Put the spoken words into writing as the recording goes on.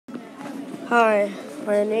Hi,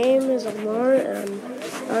 my name is Amar, and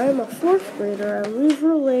I'm a fourth grader at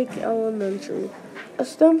River Lake Elementary, a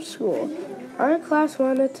STEM school. Our class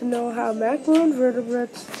wanted to know how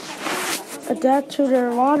macroinvertebrates adapt to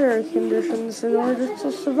their water conditions in order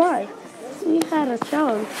to survive. We had a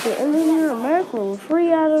challenge to engineer a macro with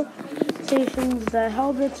 3 adaptations that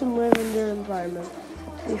help it to live in their environment.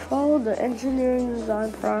 We followed the engineering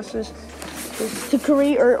design process to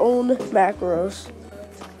create our own macros.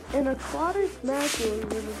 An aquatic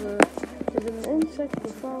macroinvertebrate is an insect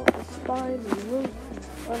without a spine and live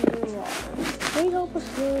underwater. They help us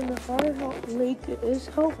learn if our lake is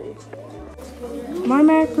healthy. My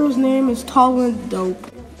macro's name is Tall and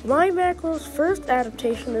Dope. My macro's first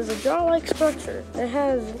adaptation is a jaw-like structure. It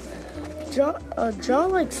has a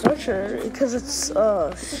jaw-like structure because it's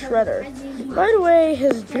a shredder. By the way,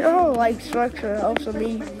 his jaw-like structure helps him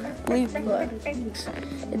eat leaves.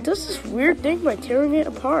 It does this weird thing by tearing it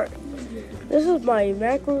apart. This is my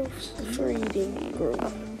macro's feeding group.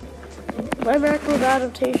 My macro's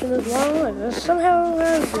adaptation is long legs. It somehow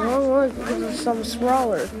has long legs because it's some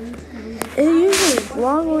sprawler. It uses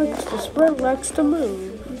long legs to spread legs to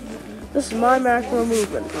move. This is my macro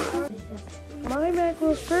movement. My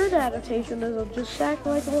macro's third adaptation is of just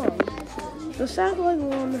sack-like lungs. The sack-like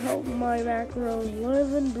lung helps my macro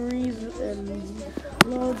live and breathe in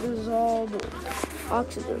low-dissolved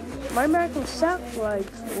oxygen. My macro sack-like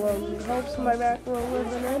lung helps my macro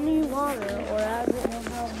live in any water, or as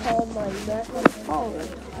it's called, my macro tolerant.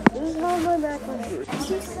 This is how my macro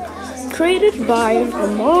works. Created by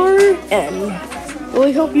Amar N.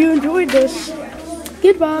 Really hope you enjoyed this.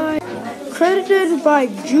 Goodbye. Credited by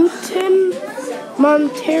Jutin,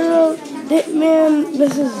 Montero, Ditman,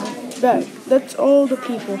 Mrs. Beck. That's all the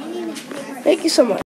people. Thank you so much.